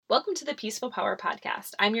Welcome to the Peaceful Power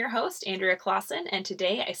Podcast. I'm your host, Andrea Clausen, and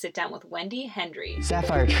today I sit down with Wendy Hendry.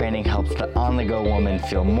 Sapphire training helps the on-the-go woman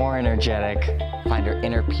feel more energetic, find her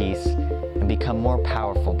inner peace, and become more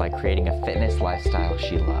powerful by creating a fitness lifestyle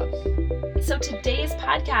she loves. So today's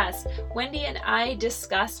podcast, Wendy and I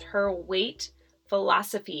discuss her weight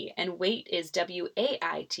philosophy, and weight is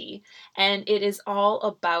W-A-I-T, and it is all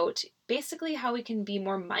about basically how we can be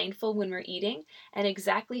more mindful when we're eating and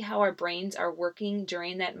exactly how our brains are working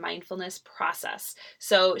during that mindfulness process.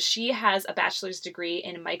 So she has a bachelor's degree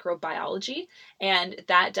in microbiology, and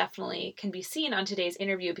that definitely can be seen on today's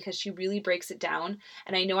interview because she really breaks it down.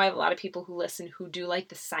 And I know I have a lot of people who listen who do like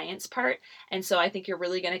the science part, and so I think you're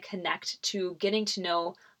really going to connect to getting to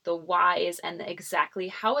know the whys and exactly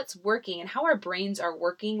how it's working and how our brains are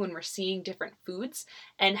working when we're seeing different foods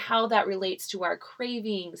and how that relates to our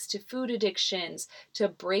cravings, to food addictions, to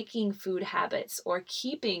breaking food habits or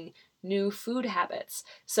keeping new food habits.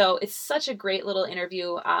 So it's such a great little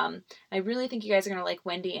interview. I really think you guys are going to like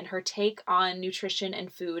Wendy and her take on nutrition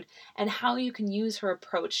and food and how you can use her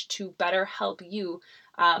approach to better help you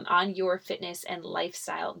on your fitness and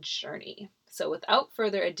lifestyle journey. So without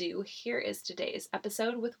further ado, here is today's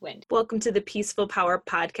episode with Wendy. Welcome to the Peaceful Power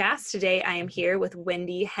Podcast. Today I am here with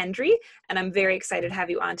Wendy Hendry, and I'm very excited to have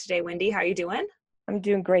you on today, Wendy. How are you doing? I'm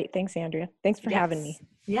doing great. Thanks, Andrea. Thanks for having me.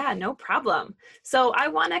 Yeah, no problem. So I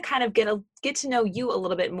want to kind of get to know you a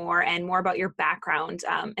little bit more and more about your background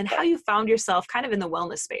and how you found yourself kind of in the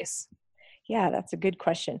wellness space. Yeah, that's a good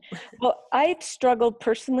question. Well, I struggled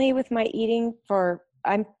personally with my eating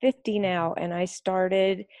I'm 50 now, and I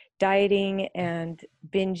started dieting and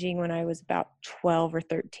binging when I was about 12 or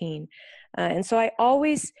 13. And so I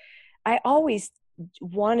always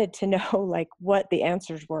wanted to know like what the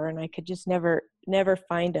answers were, and I could just never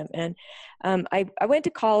find them. And I went to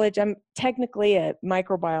college. I'm technically a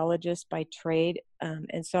microbiologist by trade,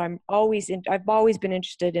 and so I've always been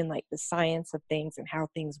interested in like the science of things and how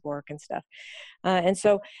things work and stuff. And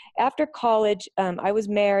so after college, I was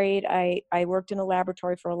married. I worked in a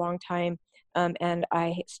laboratory for a long time, and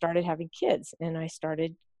I started having kids, and I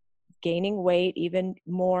started gaining weight even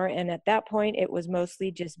more. And at that point, it was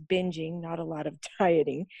mostly just binging, not a lot of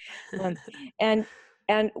dieting. And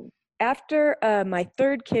and after my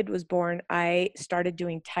third kid was born, I started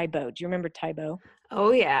doing Tae Bo. Do you remember Tae Bo?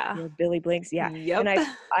 Oh, yeah. Billy Blinks, yeah. Yep. And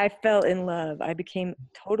I fell in love. I became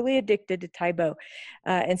totally addicted to Tae Bo.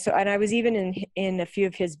 And I was even in a few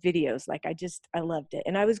of his videos. Like I loved it.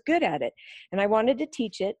 And I was good at it. And I wanted to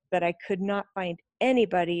teach it, but I could not find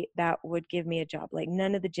anybody that would give me a job, like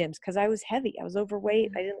none of the gyms, because I was heavy. I was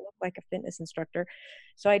overweight. I didn't look like a fitness instructor.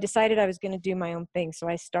 So I decided I was going to do my own thing. So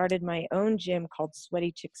I started my own gym called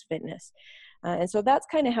Sweaty Chicks Fitness. And so that's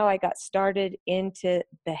kind of how I got started into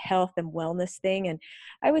the health and wellness thing. And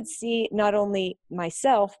I would see not only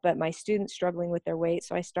myself, but my students struggling with their weight.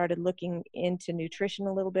 So I started looking into nutrition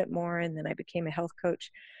a little bit more, and then I became a health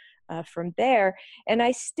coach from there. And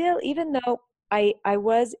I still, even though I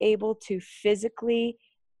was able to physically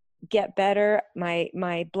get better,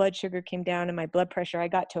 my blood sugar came down and my blood pressure, I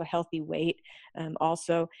got to a healthy weight.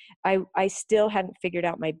 Also, I still hadn't figured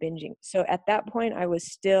out my binging. So at that point, I was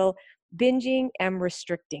still binging and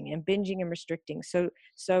restricting and binging and restricting. So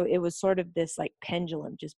it was sort of this like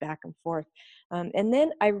pendulum, just back and forth. And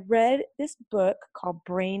then I read this book called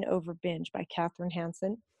Brain Over Binge by Catherine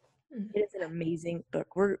Hansen. It is an amazing book.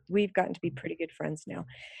 We've gotten to be pretty good friends now.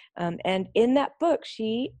 And in that book,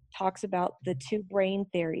 she talks about the two brain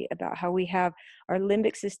theory, about how we have our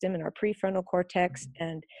limbic system and our prefrontal cortex,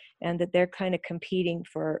 and that they're kind of competing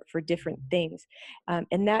for different things.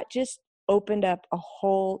 And that just opened up a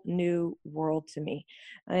whole new world to me.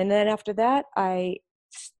 And then after that, I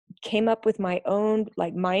came up with my own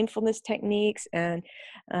like mindfulness techniques, and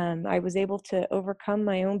I was able to overcome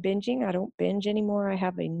my own binging. I don't binge anymore. I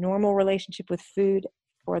have a normal relationship with food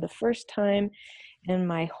for the first time in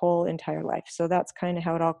my whole entire life. So that's kind of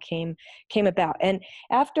how it all came about. And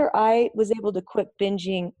after I was able to quit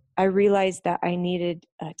binging, I realized that I needed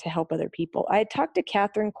to help other people. I had talked to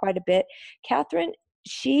Catherine quite a bit. Catherine,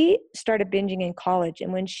 she started binging in college,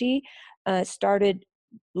 and when she started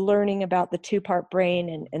learning about the two-part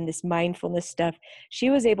brain and this mindfulness stuff, she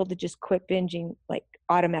was able to just quit binging like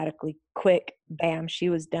automatically, quick, bam, she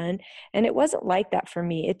was done. And it wasn't like that for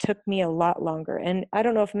me. It took me a lot longer. And I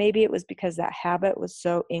don't know if maybe it was because that habit was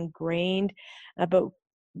so ingrained, but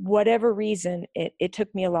whatever reason, it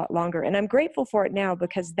took me a lot longer. And I'm grateful for it now,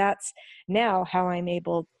 because that's now how I'm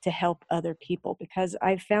able to help other people, because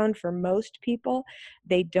I've found for most people,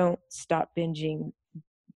 they don't stop binging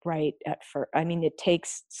right at first. I mean, it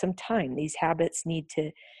takes some time. These habits need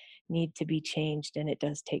need to be changed, and it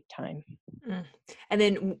does take time. Mm. And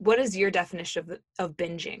then what is your definition of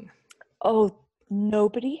binging? Oh,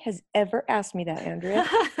 nobody has ever asked me that, Andrea.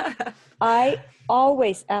 I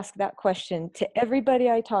always ask that question to everybody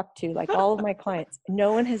I talk to, like all of my clients.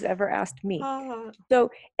 No one has ever asked me. Ah.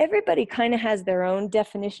 So everybody kind of has their own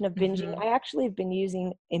definition of binging. Mhm. I actually have been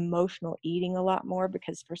using emotional eating a lot more,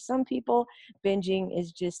 because for some people, binging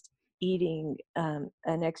is just eating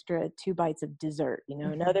an extra 2 bites of dessert,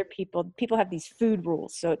 and Mhm. other people have these food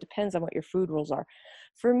rules. So it depends on what your food rules are.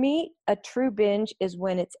 For me, a true binge is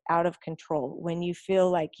when it's out of control, when you feel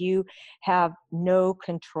like you have no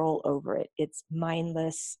control over it. It's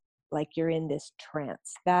mindless, like you're in this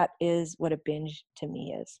trance. That is what a binge to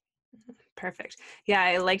me is. Perfect. Yeah,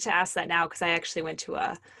 I like to ask that now because I actually went to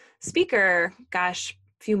a speaker, gosh,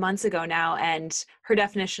 a few months ago now, and her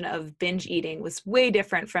definition of binge eating was way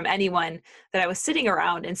different from anyone that I was sitting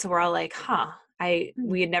around. And so we're all like,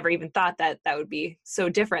 we had never even thought that that would be so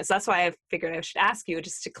different. So that's why I figured I should ask you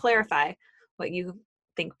just to clarify what you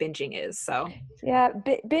think binging is. So, Yeah,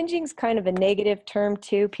 binging's kind of a negative term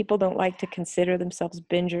too. People don't like to consider themselves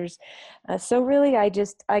bingers. So really,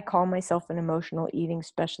 I call myself an emotional eating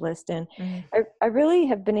specialist, and mm. I really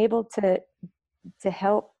have been able to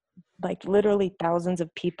help like literally thousands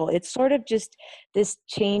of people. It's sort of just this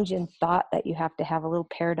change in thought that you have to have, a little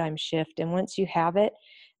paradigm shift, and once you have it,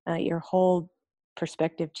 your whole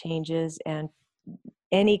perspective changes, and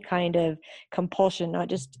any kind of compulsion, not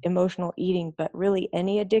just emotional eating, but really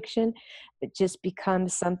any addiction, it just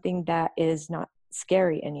becomes something that is not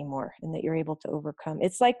scary anymore and that you're able to overcome.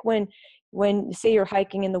 It's like when say you're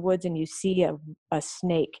hiking in the woods and you see a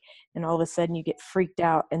snake, and all of a sudden you get freaked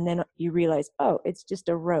out, and then you realize, oh, it's just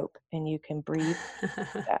a rope, and you can breathe.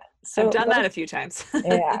 That. I've So done that a few times.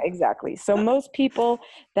 yeah, exactly. So most people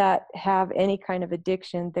that have any kind of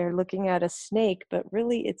addiction, they're looking at a snake, but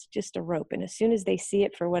really it's just a rope. And as soon as they see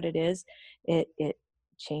it for what it is, it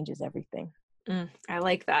changes everything. I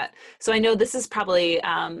like that. So I know this is probably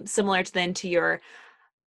similar to your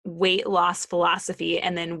weight loss philosophy,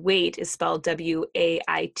 and then weight is spelled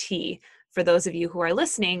WAIT. For those of you who are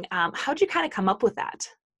listening, how'd you kind of come up with that?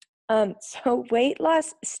 So weight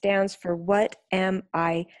loss stands for what am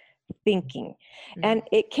I thinking? And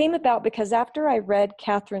it came about because after I read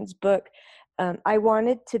Catherine's book, I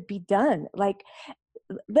wanted to be done. Like,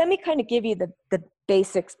 let me kind of give you the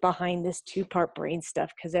basics behind this two-part brain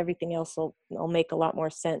stuff, because everything else will make a lot more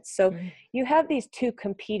sense. So Mhm. you have these two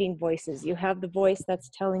competing voices. You have the voice that's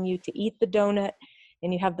telling you to eat the donut,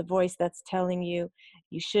 and you have the voice that's telling you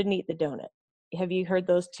you shouldn't eat the donut. Have you heard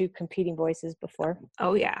those two competing voices before?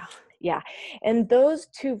 Oh yeah. Yeah. And those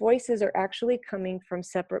two voices are actually coming from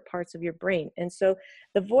separate parts of your brain. And so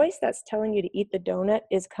the voice that's telling you to eat the donut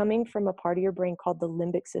is coming from a part of your brain called the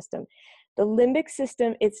limbic system. The limbic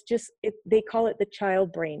system, they call it the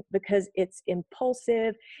child brain because it's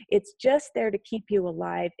impulsive. It's just there to keep you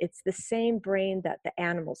alive. It's the same brain that the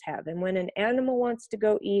animals have. And when an animal wants to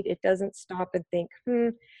go eat, it doesn't stop and think,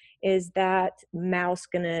 is that mouse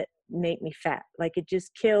going to make me fat? Like, it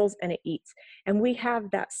just kills and it eats. And we have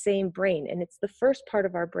that same brain, and it's the first part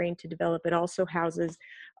of our brain to develop. It also houses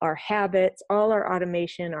our habits, all our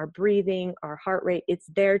automation, our breathing, our heart rate. It's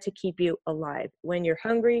there to keep you alive. When you're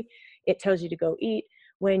hungry, it tells you to go eat.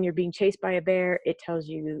 When you're being chased by a bear, it tells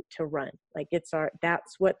you to run. Like,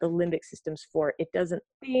 that's what the limbic system's for. It doesn't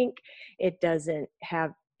think, it doesn't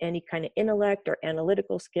have any kind of intellect or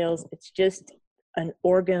analytical skills. It's just an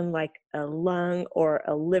organ like a lung or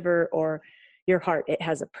a liver or your heart. It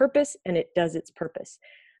has a purpose and it does its purpose.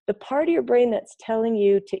 The part of your brain that's telling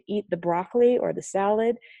you to eat the broccoli or the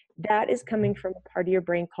salad, that is coming from a part of your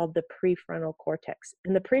brain called the prefrontal cortex.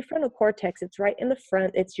 And the prefrontal cortex, it's right in the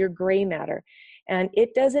front, it's your gray matter. And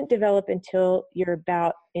it doesn't develop until you're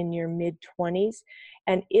about in your mid-20s.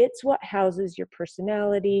 And it's what houses your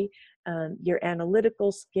personality, your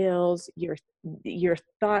analytical skills, your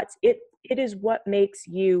thoughts. It is what makes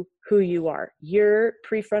you who you are. Your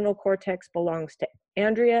prefrontal cortex belongs to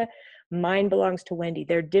Andrea. Mine belongs to Wendy.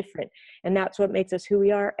 They're different. And that's what makes us who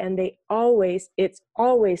we are. And it's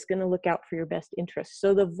always going to look out for your best interests.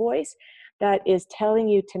 So the voice that is telling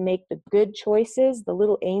you to make the good choices, the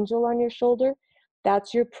little angel on your shoulder,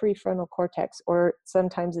 that's your prefrontal cortex, or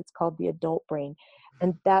sometimes it's called the adult brain.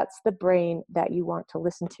 And that's the brain that you want to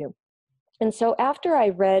listen to. And so after I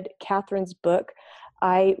read Catherine's book,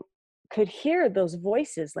 I could hear those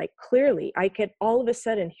voices like clearly. I could all of a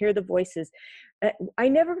sudden hear the voices. I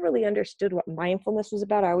never really understood what mindfulness was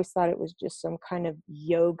about. I always thought it was just some kind of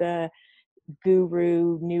yoga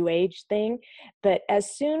guru new age thing. But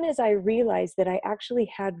as soon as I realized that I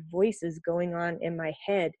actually had voices going on in my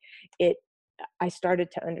head, it I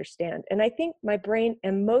started to understand. And I think my brain,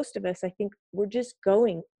 and most of us, I think we're just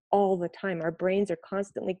going all the time. Our brains are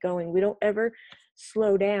constantly going. We don't ever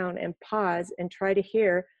slow down and pause and try to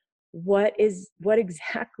hear what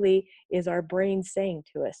exactly is our brain saying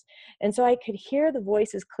to us. And so I could hear the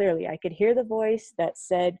voices clearly. I could hear the voice that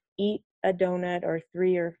said, eat a donut or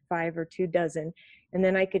 3 or 5 or 2 dozen. And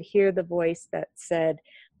then I could hear the voice that said,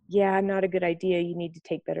 yeah, not a good idea. You need to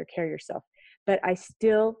take better care of yourself. But I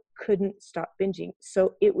still couldn't stop binging.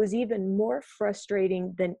 So it was even more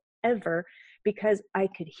frustrating than ever because I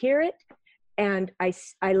could hear it, and I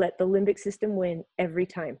let the limbic system win every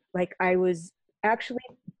time. Like I was actually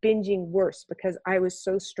binging worse because I was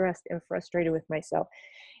so stressed and frustrated with myself.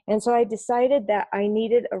 And so I decided that I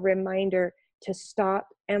needed a reminder to stop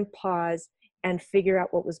and pause and figure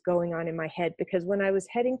out what was going on in my head. Because when I was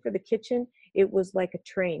heading for the kitchen, it was like a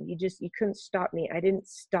train. You couldn't stop me. I didn't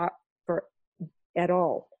stop for at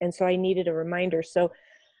all. And so I needed a reminder. So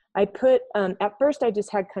I put, at first I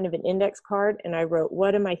just had kind of an index card, and I wrote,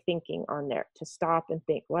 what am I thinking on there, to stop and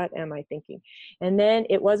think, what am I thinking? And then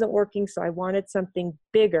it wasn't working, so I wanted something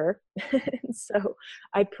bigger. So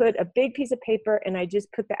I put a big piece of paper, and I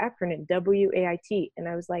just put the acronym WAIT. And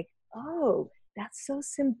I was like, oh, that's so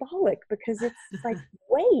symbolic, because it's like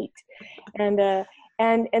wait. And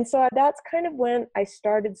so that's kind of when I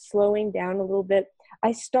started slowing down a little bit.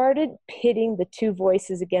 I started pitting the two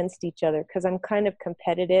voices against each other because I'm kind of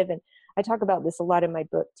competitive, and I talk about this a lot in my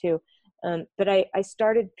book too. But I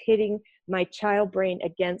started pitting my child brain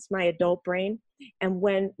against my adult brain. And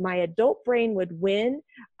when my adult brain would win,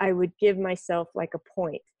 I would give myself like a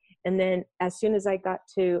point. And then as soon as I got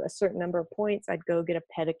to a certain number of points, I'd go get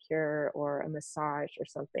a pedicure or a massage or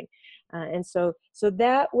something. And so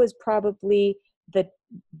that was probably the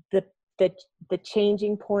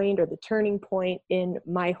changing point, or the turning point in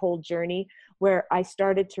my whole journey, where I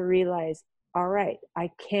started to realize, all right,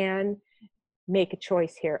 I can make a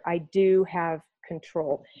choice here. I do have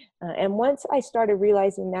control. And once I started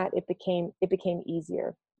realizing that, it became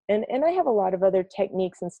easier. And I have a lot of other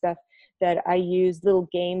techniques and stuff that I use, little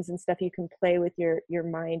games and stuff you can play with your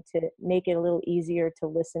mind to make it a little easier to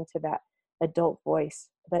listen to that adult voice.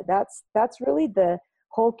 But that's really the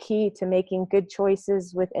whole key to making good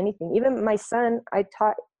choices with anything. Even my son, I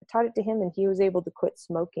taught it to him, and he was able to quit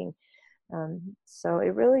smoking. So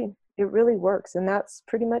it really works. And that's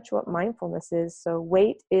pretty much what mindfulness is. So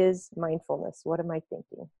weight is mindfulness. What am I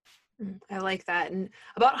thinking? I like that. And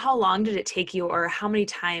about how long did it take you, or how many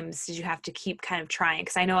times did you have to keep kind of trying?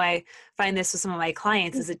 Because I know I find this with some of my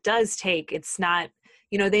clients, is it does take, it's not,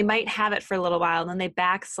 they might have it for a little while and then they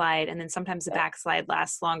backslide, and then sometimes the backslide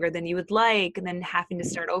lasts longer than you would like, and then having to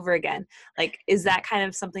start over again. Like, is that kind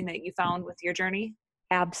of something that you found with your journey?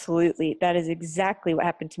 Absolutely. That is exactly what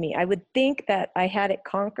happened to me. I would think that I had it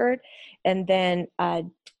conquered, and then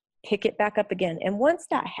pick it back up again. And once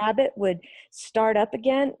that habit would start up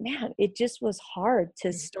again, man, it just was hard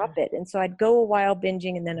to stop it. And so I'd go a while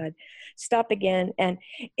binging, and then I'd stop again. And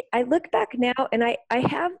I look back now, and I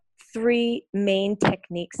have 3 main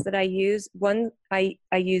techniques that I use. One I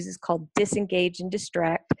use is called disengage and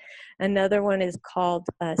distract. Another one is called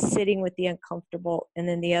sitting with the uncomfortable. And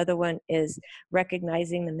then the other one is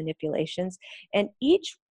recognizing the manipulations. And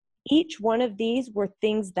each one of these were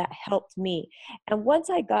things that helped me. And once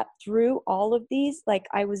I got through all of these, like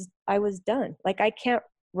I was done. Like I can't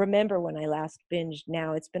remember when I last binged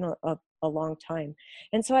now. It's been a long time.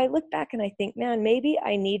 And so I look back and I think, man, maybe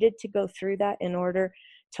I needed to go through that in order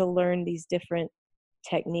to learn these different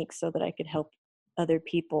techniques so that I could help other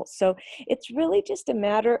people. So it's really just a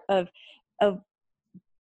matter of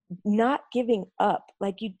not giving up.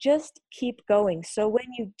 Like you just keep going. So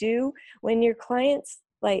when your clients,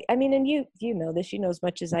 like, I mean, and you know this, you know as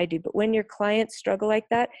much as I do, but when your clients struggle like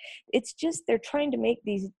that, it's just, they're trying to make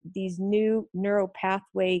these new neural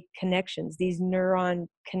pathway connections, these neuron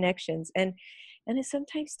connections. And it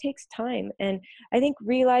sometimes takes time. And I think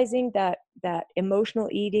realizing that emotional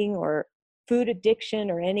eating or food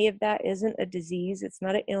addiction or any of that isn't a disease. It's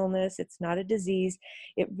not an illness. It's not a disease.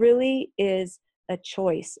 It really is a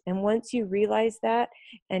choice. And once you realize that,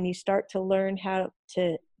 and you start to learn how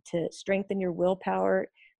to strengthen your willpower,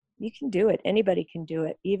 you can do it. Anybody can do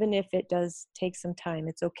it. Even if it does take some time,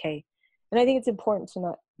 it's okay. And I think it's important to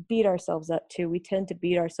not beat ourselves up too. We tend to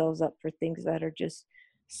beat ourselves up for things that are just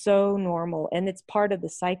so normal, and it's part of the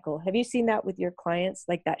cycle. Have you seen that with your clients?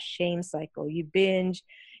 Like that shame cycle. You binge,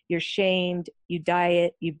 you're shamed, you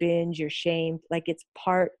diet, you binge, you're shamed. Like it's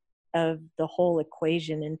part of the whole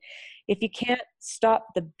equation. And if you can't stop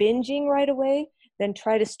the binging right away, then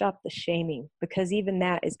try to stop the shaming, because even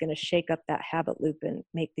that is going to shake up that habit loop and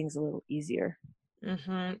make things a little easier.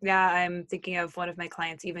 Yeah, I'm thinking of one of my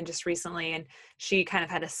clients even just recently, and she kind of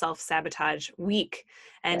had a self-sabotage week.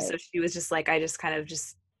 And so Right. she was just like, I just kind of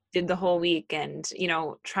just did the whole week and,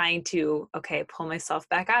 trying to, okay, pull myself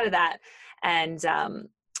back out of that. And,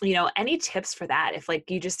 any tips for that? If like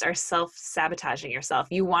you just are self-sabotaging yourself,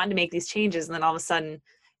 you want to make these changes, and then all of a sudden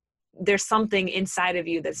there's something inside of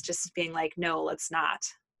you that's just being like, no, let's not.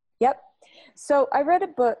 Yep. So I read a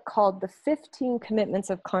book called The 15 Commitments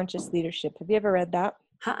of Conscious Leadership. Have you ever read that?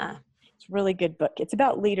 Uh-uh. It's a really good book. It's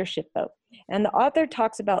about leadership, though. And the author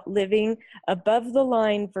talks about living above the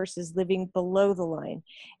line versus living below the line.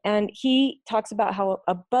 And he talks about how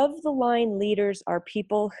above the line leaders are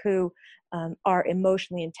people who are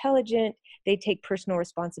emotionally intelligent. They take personal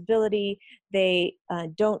responsibility. They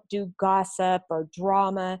don't do gossip or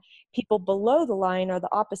drama. People below the line are the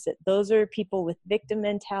opposite. Those are people with victim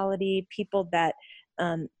mentality, people that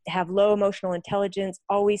have low emotional intelligence,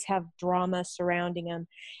 always have drama surrounding them.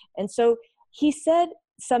 And so he said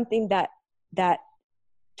something that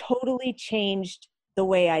totally changed the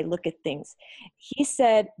way I look at things. He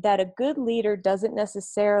said that a good leader doesn't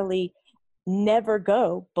necessarily never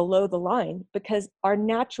go below the line, because our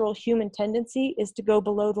natural human tendency is to go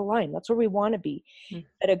below the line. That's where we want to be. Mm.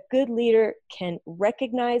 But a good leader can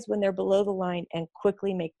recognize when they're below the line and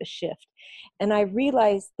quickly make the shift. And I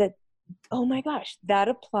realized that, oh my gosh, that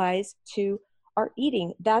applies to our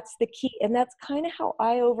eating. That's the key. And that's kind of how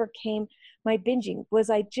I overcame my binging, was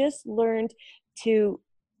I just learned to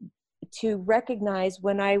recognize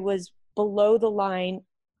when I was below the line,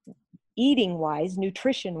 eating wise,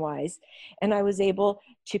 nutrition wise, and I was able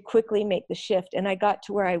to quickly make the shift. And I got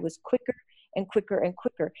to where I was quicker and quicker and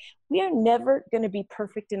quicker. We are never going to be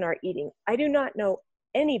perfect in our eating. I do not know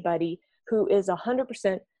anybody who is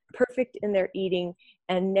 100% perfect in their eating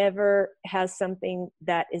and never has something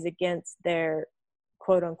that is against their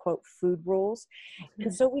quote unquote food rules.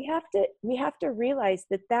 And so we have to realize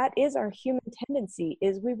that that is our human tendency,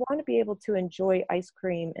 is we want to be able to enjoy ice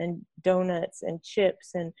cream and donuts and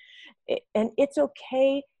chips, and it's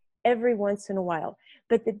okay every once in a while.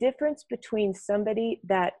 But the difference between somebody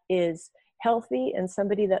that is healthy and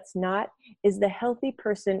somebody that's not is the healthy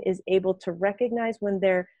person is able to recognize when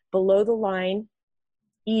they're below the line,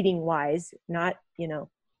 eating wise, not,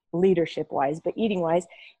 leadership wise, but eating wise,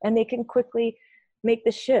 and they can quickly make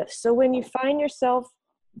the shift. So when you find yourself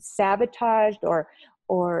sabotaged, or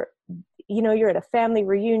you're at a family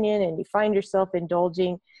reunion and you find yourself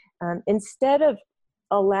indulging, instead of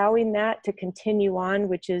allowing that to continue on,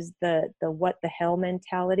 which is the what the hell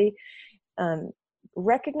mentality,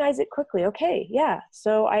 recognize it quickly. Okay, yeah,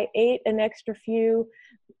 so I ate an extra few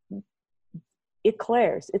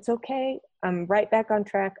eclairs. It's okay. I'm right back on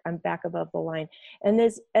track. I'm back above the line. And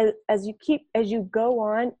this, as you go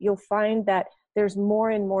on, you'll find that there's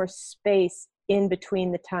more and more space in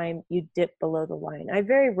between the time you dip below the line. I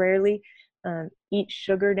very rarely eat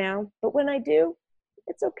sugar now, but when I do,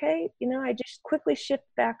 it's okay. I just quickly shift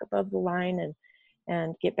back above the line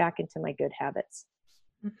and get back into my good habits.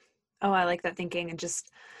 Oh, I like that thinking, and just,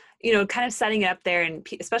 kind of setting it up there, and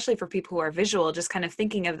especially for people who are visual, just kind of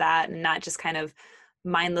thinking of that and not just kind of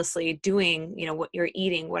mindlessly doing, what you're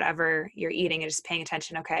eating, whatever you're eating, and just paying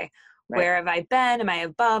attention. Okay, Right. Where have I been? Am I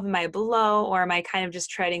above? Am I below? Or am I kind of just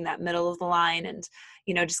treading that middle of the line? And,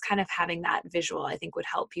 just kind of having that visual, I think, would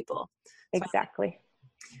help people. Exactly.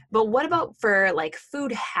 But what about for like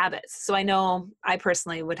food habits? So I know I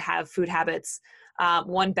personally would have food habits.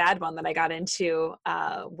 One bad one that I got into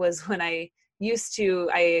was when when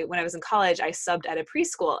I was in college, I subbed at a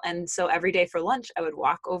preschool. And so every day for lunch, I would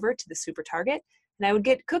walk over to the Super Target and I would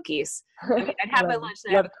get cookies. I'd have my lunch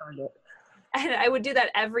and and I would do that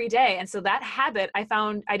every day. And so that habit, I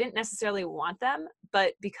found I didn't necessarily want them,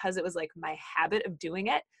 but because it was like my habit of doing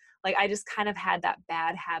it, like I just kind of had that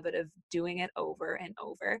bad habit of doing it over and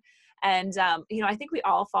over. And, I think we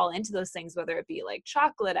all fall into those things, whether it be like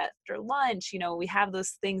chocolate after lunch, we have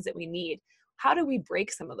those things that we need. How do we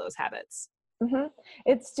break some of those habits? Mm-hmm.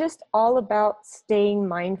 It's just all about staying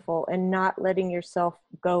mindful and not letting yourself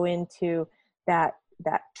go into that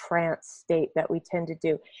trance state that we tend to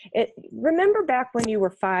do. Remember back when you were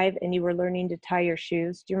 5 and you were learning to tie your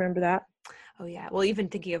shoes? Do you remember that? Oh yeah. Well, even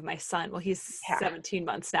thinking of my son, well, he's 17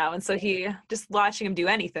 months now. And so just watching him do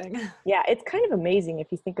anything. Yeah. It's kind of amazing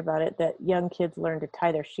if you think about it, that young kids learn to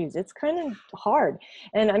tie their shoes. It's kind of hard.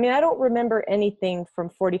 And I mean, I don't remember anything from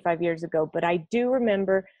 45 years ago, but I do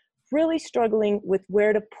remember really struggling with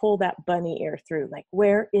where to pull that bunny ear through. Like,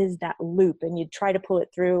 where is that loop? And you'd try to pull it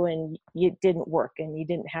through and it didn't work and you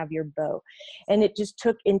didn't have your bow. And it just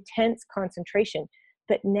took intense concentration.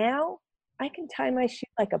 But now I can tie my shoe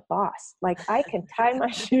like a boss. Like I can tie my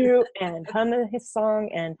shoe and hum his song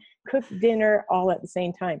and cook dinner all at the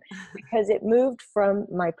same time, because it moved from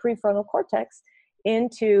my prefrontal cortex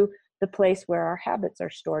into the place where our habits are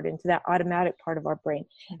stored, into that automatic part of our brain.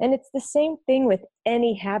 And it's the same thing with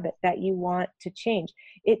any habit that you want to change.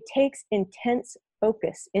 It takes intense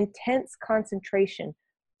focus, intense concentration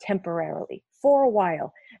temporarily for a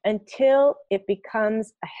while, until it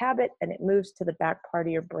becomes a habit and it moves to the back part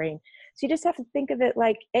of your brain. So you just have to think of it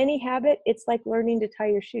like any habit. It's like learning to tie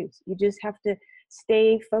your shoes. You just have to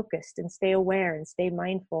stay focused and stay aware and stay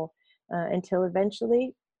mindful until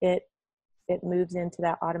eventually it moves into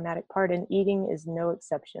that automatic part, and eating is no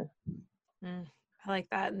exception. I like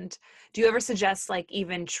that. And do you ever suggest like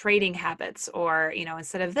even trading habits, or,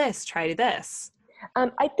 instead of this, try this?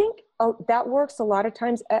 I think that works a lot of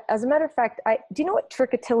times. As a matter of fact, do you know what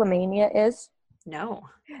trichotillomania is? No.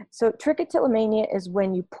 So trichotillomania is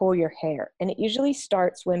when you pull your hair, and it usually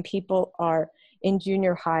starts when people are in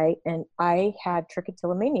junior high. And I had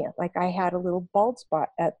trichotillomania. Like I had a little bald spot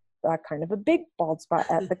at kind of a big bald spot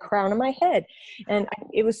at the crown of my head. And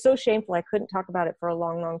it was so shameful. I couldn't talk about it for a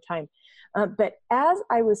long, long time. But as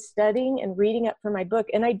I was studying and reading up for my book,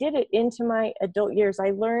 and I did it into my adult years,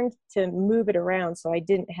 I learned to move it around so I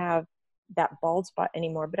didn't have that bald spot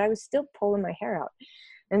anymore, but I was still pulling my hair out.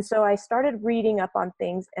 And so I started reading up on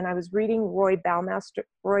things, and I was reading Roy Baumeister's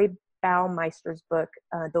book,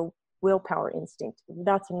 The Willpower Instinct.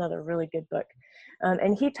 That's another really good book.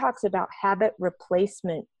 And he talks about habit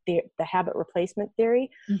replacement, the habit replacement theory,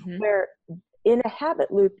 where in a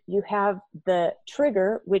habit loop, you have the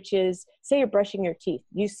trigger, which is, say you're brushing your teeth.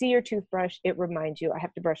 You see your toothbrush, it reminds you, I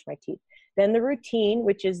have to brush my teeth. Then the routine,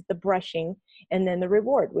 which is the brushing, and then the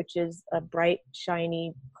reward, which is a bright,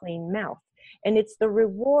 shiny, clean mouth. And it's the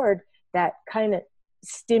reward that kind of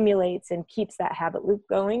stimulates and keeps that habit loop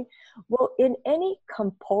going. Well, in any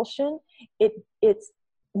compulsion, it's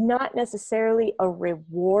not necessarily a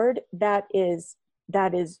reward that is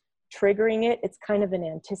triggering it. It's kind of an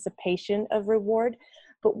anticipation of reward.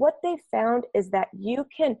 But what they found is that you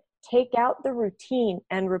can take out the routine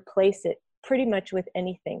and replace it pretty much with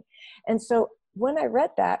anything. And so when I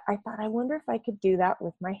read that, I thought, I wonder if I could do that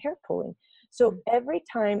with my hair pulling. So every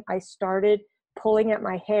time I started pulling at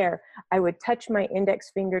my hair, I would touch my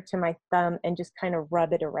index finger to my thumb and just kind of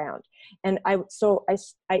rub it around. And I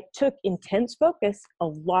took intense focus, a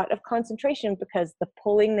lot of concentration, because the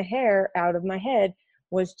pulling the hair out of my head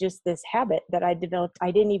was just this habit that I developed.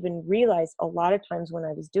 I didn't even realize a lot of times when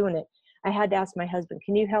I was doing it. I had to ask my husband,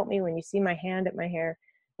 can you help me when you see my hand at my hair?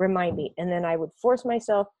 Remind me. And then I would force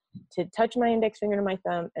myself to touch my index finger to my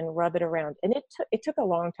thumb and rub it around. And it took a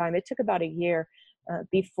long time. It took about a year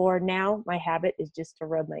before now my habit is just to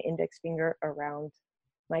rub my index finger around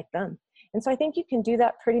my thumb. And so I think you can do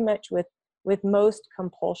that pretty much with most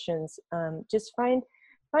compulsions. Just find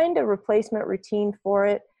a replacement routine for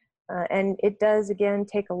it. And it does, again,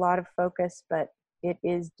 take a lot of focus, but it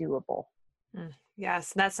is doable.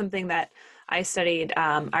 Yes, that's something that I studied,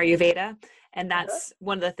 Ayurveda. And that's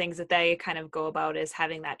one of the things that they kind of go about, is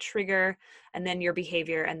having that trigger and then your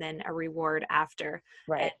behavior and then a reward after.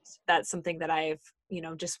 Right. And that's something that I've,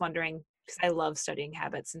 just wondering, because I love studying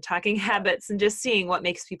habits and talking habits and just seeing what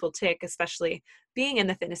makes people tick, especially being in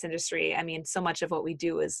the fitness industry. I mean, so much of what we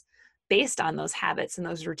do is based on those habits and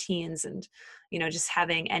those routines, and, just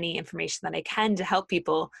having any information that I can to help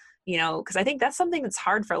people, because I think that's something that's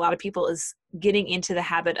hard for a lot of people, is getting into the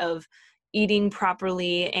habit of eating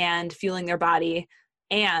properly and fueling their body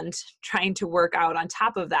and trying to work out on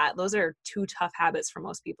top of that. Those are two tough habits for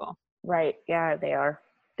most people. Right. Yeah, they are.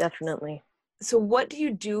 Definitely. So what do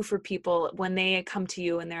you do for people when they come to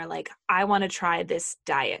you and they're like, I want to try this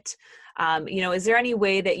diet? Is there any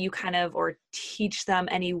way that you kind of, or teach them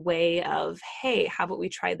any way of, hey, how about we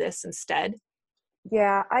try this instead?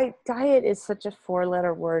 Yeah, diet is such a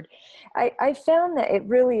 4-letter word. I found that it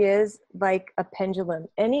really is like a pendulum.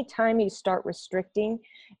 Anytime you start restricting,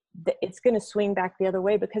 it's going to swing back the other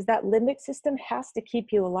way, because that limbic system has to keep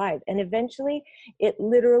you alive. And eventually it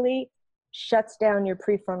literally shuts down your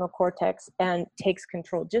prefrontal cortex and takes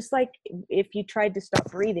control. Just like if you tried to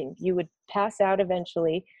stop breathing, you would pass out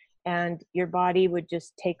eventually, and your body would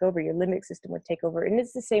just take over. Your limbic system would take over. And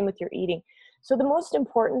it's the same with your eating. So the most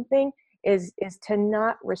important thing is to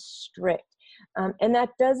not restrict. And that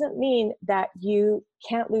doesn't mean that you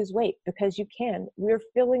can't lose weight, because you can. We're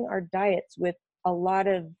filling our diets with a lot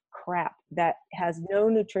of crap that has no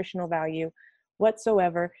nutritional value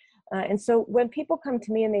whatsoever. And so when people come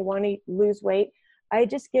to me and they want to lose weight, I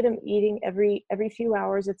just get them eating every few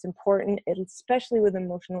hours. It's important, especially with an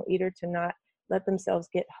emotional eater, to not let themselves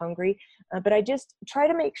get hungry. But I just try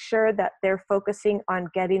to make sure that they're focusing on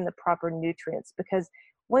getting the proper nutrients, because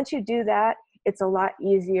once you do that, it's a lot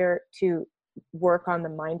easier to work on the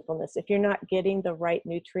mindfulness. If you're not getting the right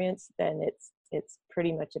nutrients, then it's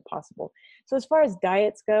pretty much impossible. So as far as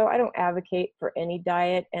diets go, I don't advocate for any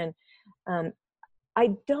diet, and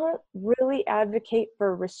I don't really advocate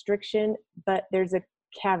for restriction, but there's a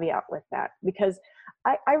caveat with that, because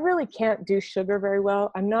I really can't do sugar very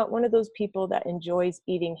well. I'm not one of those people that enjoys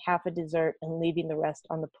eating half a dessert and leaving the rest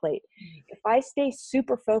on the plate. If I stay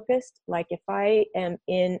super focused, like if I am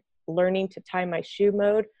in learning to tie my shoe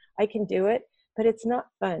mode, I can do it, but it's not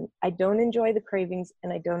fun. I don't enjoy the cravings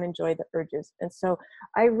and I don't enjoy the urges. And so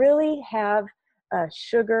I really have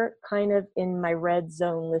sugar kind of in my red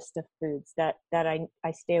zone list of foods that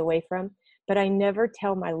I stay away from. But I never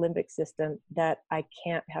tell my limbic system that I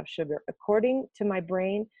can't have sugar. According to my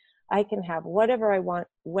brain, I can have whatever I want,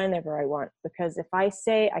 whenever I want, because if I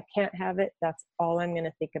say I can't have it, that's all I'm going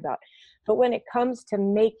to think about. But when it comes to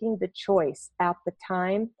making the choice at the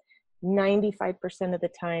time, 95% of the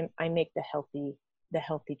time, I make the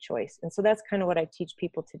healthy choice. And so that's kind of what I teach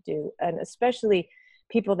people to do. And especially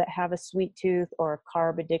people that have a sweet tooth or a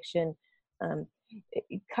carb addiction,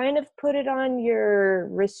 kind of put it on your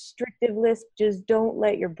restrictive list. Just don't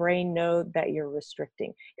let your brain know that you're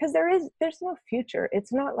restricting, because there's no future.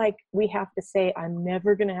 It's not like we have to say, I'm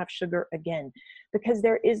never going to have sugar again, because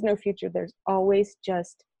there is no future. There's always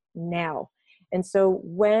just now. And so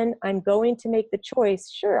when I'm going to make the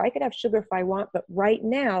choice, sure, I could have sugar if I want, but right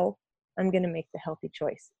now I'm going to make the healthy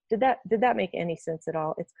choice. Did that make any sense at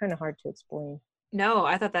all? It's kind of hard to explain. No,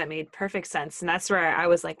 I thought that made perfect sense. And that's where I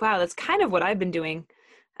was like, wow, that's kind of what I've been doing,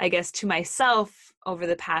 I guess, to myself over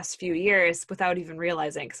the past few years without even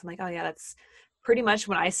realizing. Because I'm like, oh yeah, that's pretty much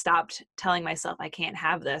when I stopped telling myself I can't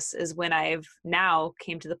have this, is when I've now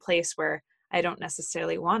came to the place where I don't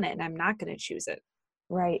necessarily want it and I'm not going to choose it.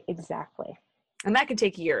 Right, exactly. And that could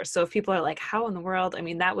take years. So if people are like, how in the world? I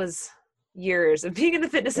mean, that was years of being in the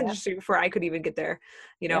fitness industry before I could even get there,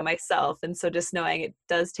 myself. And so just knowing it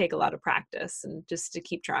does take a lot of practice and just to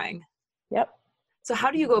keep trying. Yep. So how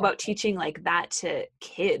do you go about teaching like that to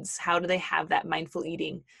kids? How do they have that mindful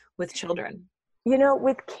eating with children?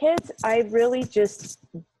 With kids, I really just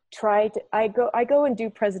I go and do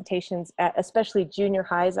presentations at especially junior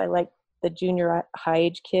highs. I like the junior high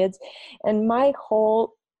age kids. And my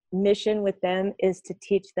whole mission with them is to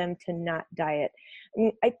teach them to not diet.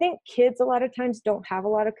 I think kids a lot of times don't have a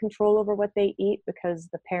lot of control over what they eat, because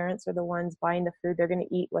the parents are the ones buying the food. They're going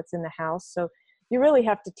to eat what's in the house. So you really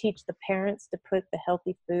have to teach the parents to put the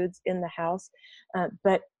healthy foods in the house.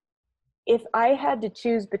 But if I had to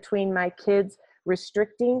choose between my kids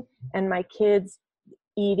restricting and my kids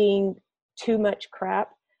eating too much crap,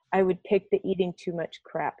 I would pick the eating too much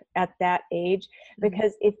crap at that age,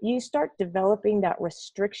 because if you start developing that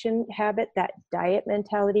restriction habit, that diet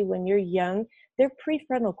mentality when you're young, their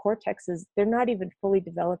prefrontal cortexes, they're not even fully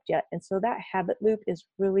developed yet. And so that habit loop is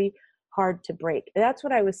really hard to break. That's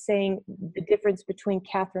what I was saying. The difference between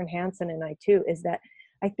Katherine Hansen and I too, is that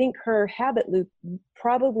I think her habit loop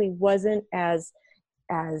probably wasn't as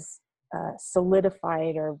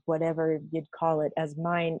solidified, or whatever you'd call it, as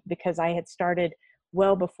mine, because I had started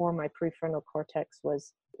well before my prefrontal cortex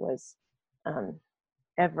was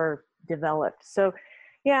ever developed. So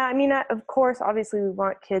yeah, I mean, of course, obviously we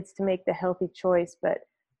want kids to make the healthy choice, but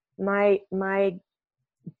my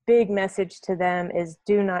big message to them is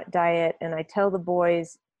do not diet. And I tell the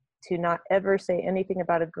boys to not ever say anything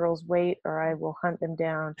about a girl's weight, or I will hunt them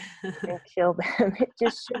down and kill them. It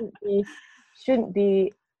just shouldn't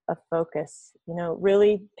be a focus.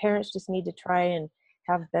 Really, parents just need to try and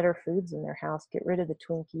have better foods in their house. Get rid of the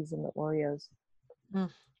Twinkies and the Oreos.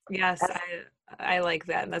 Yes, I like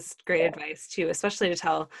that. And that's great advice too, especially to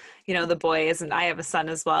tell, the boys, and I have a son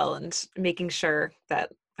as well, and making sure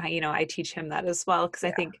that, I teach him that as well. Cause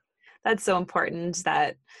I think that's so important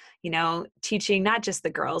that, teaching not just the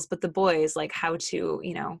girls, but the boys, like how to,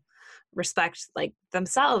 respect like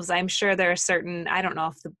themselves. I'm sure there are certain, I don't know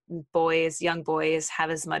if the young boys have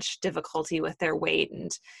as much difficulty with their weight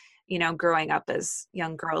and, growing up as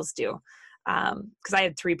young girls do. Because I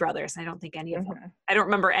had 3 brothers, and I don't think any of them, I don't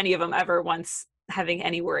remember any of them ever once having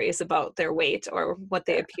any worries about their weight or what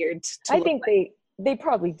they appeared to look think like. they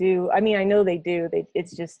probably do. I mean, I know they do.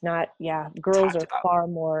 It's just not, girls are far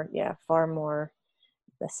more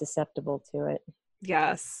susceptible to it.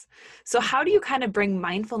 Yes. So how do you kind of bring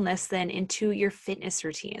mindfulness then into your fitness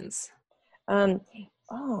routines?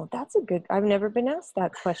 That's I've never been asked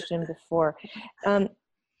that question before.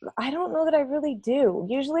 I don't know that I really do.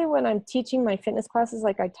 Usually when I'm teaching my fitness classes,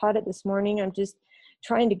 like I taught it this morning, I'm just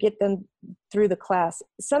trying to get them through the class.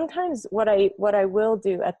 Sometimes what I will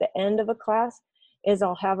do at the end of a class is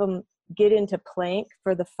I'll have them get into plank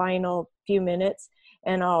for the final few minutes,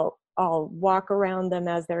 and I'll walk around them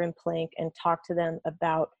as they're in plank and talk to them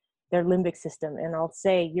about their limbic system. And I'll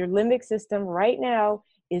say, your limbic system right now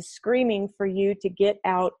is screaming for you to get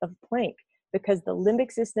out of plank, because the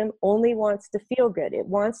limbic system only wants to feel good. It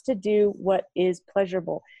wants to do what is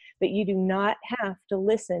pleasurable, but you do not have to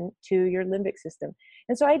listen to your limbic system.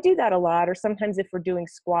 And so I do that a lot. Or sometimes if we're doing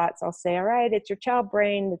squats, I'll say, all right, it's your child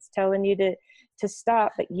brain that's telling you to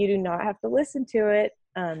stop, but you do not have to listen to it.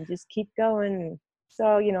 Just keep going.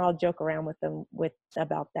 So, you know, I'll joke around with them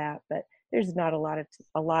about that, but there's not a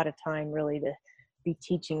lot of time really to be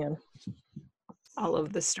teaching them all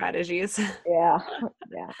of the strategies. Yeah.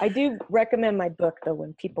 I do recommend my book though.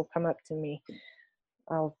 When people come up to me,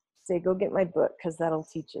 I'll say, go get my book, because that'll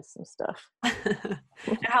teach you some stuff. And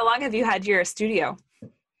how long have you had your studio?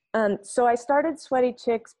 So I started Sweaty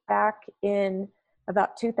Chicks back in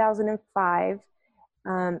about 2005.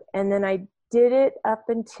 And then I did it up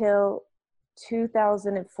until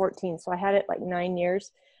 2014. So I had it like 9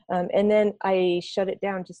 years. And then I shut it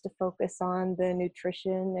down just to focus on the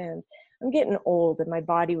nutrition, and I'm getting old and my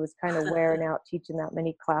body was kind of wearing out teaching that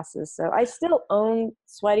many classes. So I still own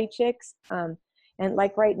Sweaty Chicks. And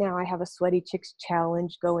like right now I have a Sweaty Chicks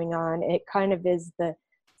challenge going on. It kind of is the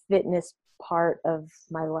fitness part of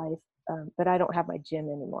my life. But I don't have my gym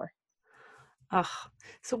anymore. Oh,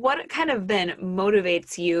 so what kind of then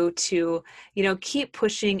motivates you to, you know, keep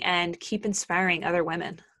pushing and keep inspiring other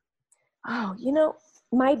women? Oh, you know,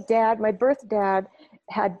 my birth dad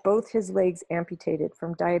had both his legs amputated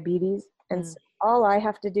from diabetes. And so all I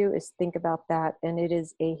have to do is think about that. And it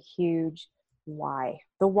is a huge why.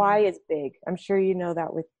 The why is big. I'm sure you know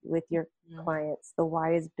that with your clients. The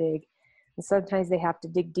why is big. And sometimes they have to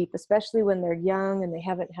dig deep, especially when they're young and they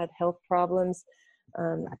haven't had health problems.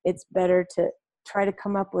 It's better to try to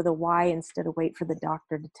come up with a why instead of wait for the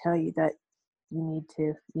doctor to tell you that you need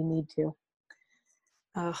to.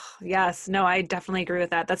 Oh, yes. No, I definitely agree with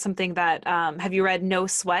that. That's something that, have you read No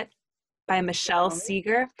Sweat by Michelle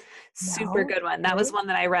Seeger? Super good one. That was one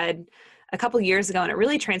that I read a couple years ago, and it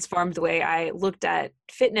really transformed the way I looked at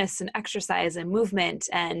fitness and exercise and movement.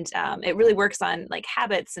 And it really works on like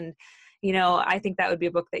habits. And, you know, I think that would be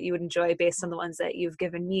a book that you would enjoy based on the ones that you've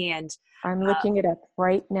given me. And I'm looking it up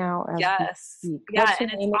right now. Yes. Yeah.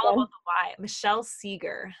 And it's all about the why. Michelle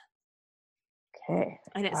Seeger. Okay.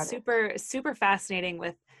 And it's super, super fascinating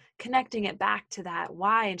with connecting it back to that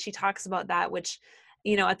why. And she talks about that, which,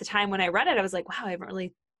 you know, at the time when I read it, I was like, wow, I haven't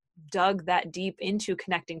really dug that deep into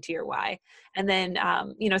connecting to your why. And then,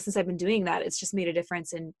 you know, since I've been doing that, it's just made a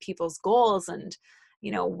difference in people's goals and,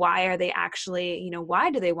 you know, why are they actually, you know, why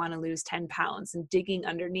do they want to lose 10 pounds, and digging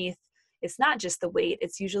underneath. It's not just the weight,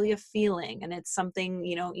 it's usually a feeling, and it's something,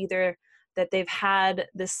 you know, either that they've had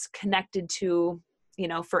this connected to, you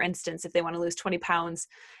know, for instance, if they want to lose 20 pounds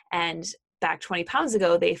and back 20 pounds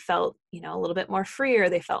ago, they felt, you know, a little bit more freer,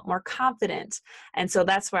 they felt more confident. And so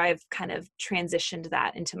that's where I've kind of transitioned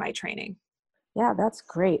that into my training. Yeah, that's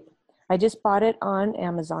great. I just bought it on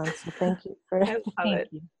Amazon. So thank you for I love it.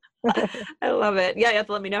 I love it. Yeah, you have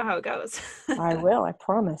to let me know how it goes. I will, I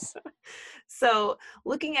promise. So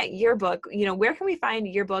looking at your book, you know, where can we find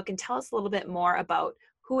your book, and tell us a little bit more about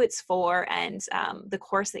who it's for and the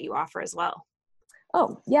course that you offer as well.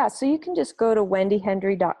 Oh, yeah. So you can just go to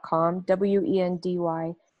wendyhendry.com,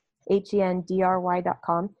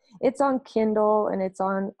 WendyHendry.com. It's on Kindle and it's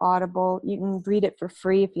on Audible. You can read it for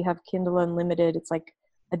free if you have Kindle Unlimited. It's like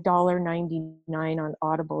 $1.99 on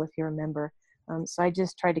Audible if you're a member. So I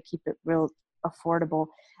just try to keep it real affordable.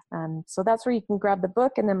 So that's where you can grab the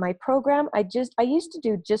book. And then my program, I used to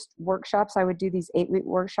do just workshops. I would do these 8-week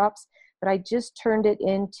workshops, but I just turned it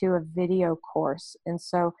into a video course. And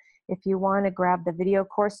so if you want to grab the video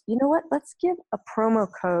course, you know what? Let's give a promo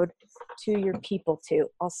code to your people too.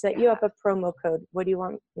 I'll set you up a promo code. What do you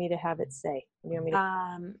want me to have it say? What do you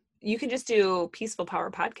want me to you can just do Peaceful Power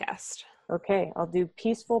Podcast. Okay, I'll do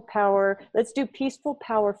Peaceful Power. Let's do Peaceful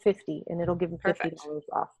Power 50, and it'll give them $50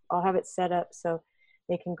 off. I'll have it set up so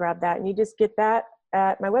they can grab that. And you just get that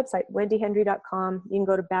at my website, wendyhendry.com. You can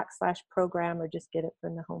go to /program or just get it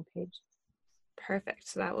from the homepage. Perfect.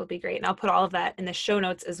 So that will be great. And I'll put all of that in the show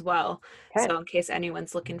notes as well. Okay. So in case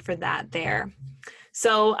anyone's looking for that there.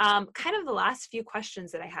 So kind of the last few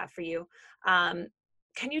questions that I have for you.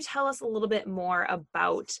 Can you tell us a little bit more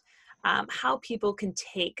about how people can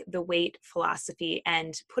take the weight philosophy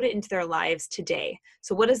and put it into their lives today?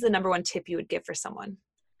 So what is the number one tip you would give for someone?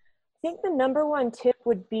 think the number one tip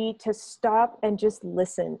would be to stop and just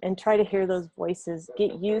listen and try to hear those voices.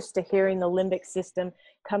 Get used to hearing the limbic system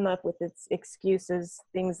come up with its excuses,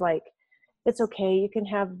 things like, it's okay, you can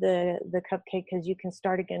have the cupcake because you can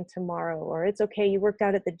start again tomorrow, or it's okay, you worked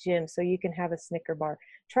out at the gym so you can have a Snicker bar.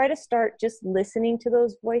 Try to start just listening to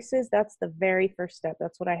those voices. That's the very first step.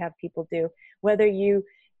 That's what I have people do. Whether you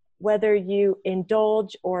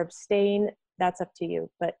indulge or abstain, that's up to you,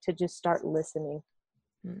 but to just start listening.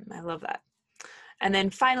 I love that. And then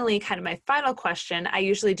finally, kind of my final question, I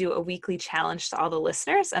usually do a weekly challenge to all the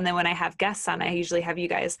listeners. And then when I have guests on, I usually have you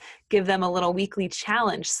guys give them a little weekly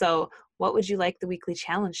challenge. So what would you like the weekly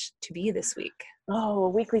challenge to be this week?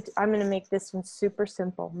 Oh, I'm going to make this one super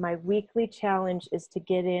simple. My weekly challenge is to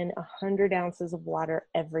get in 100 ounces of water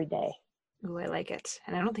every day. Oh, I like it.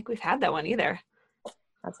 And I don't think we've had that one either.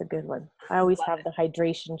 That's a good one. I always have the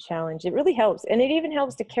hydration challenge. It really helps. And it even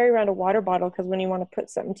helps to carry around a water bottle, because when you want to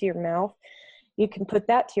put something to your mouth, you can put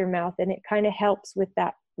that to your mouth, and it kind of helps with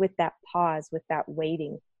that pause, with that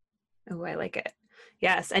waiting. Oh, I like it.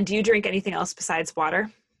 Yes. And do you drink anything else besides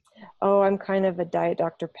water? Oh, I'm kind of a Diet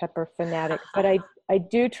Dr. Pepper fanatic, but I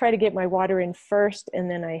do try to get my water in first,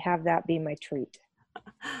 and then I have that be my treat.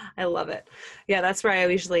 I love it. Yeah, that's where I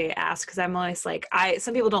usually ask, because I'm always like,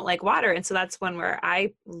 some people don't like water. And so that's one where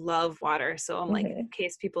I love water. So I'm like, in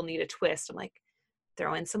case people need a twist, I'm like,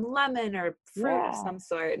 throw in some lemon or fruit of some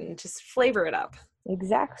sort and just flavor it up.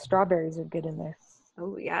 Exact. Strawberries are good in there.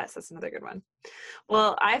 Oh, yes. That's another good one.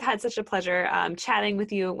 Well, I've had such a pleasure chatting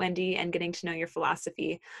with you, Wendy, and getting to know your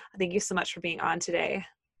philosophy. Thank you so much for being on today.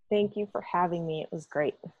 Thank you for having me. It was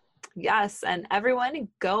great. Yes. And everyone,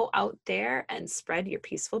 go out there and spread your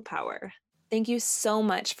peaceful power. Thank you so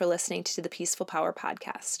much for listening to the Peaceful Power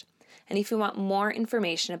podcast. And if you want more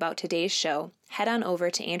information about today's show, head on over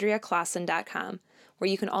to AndreaClausen.com, where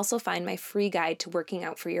you can also find my free guide to working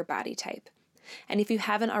out for your body type. And if you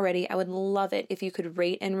haven't already, I would love it if you could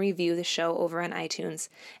rate and review the show over on iTunes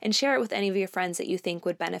and share it with any of your friends that you think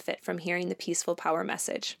would benefit from hearing the Peaceful Power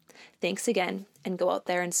message. Thanks again, and go out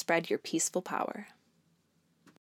there and spread your peaceful power.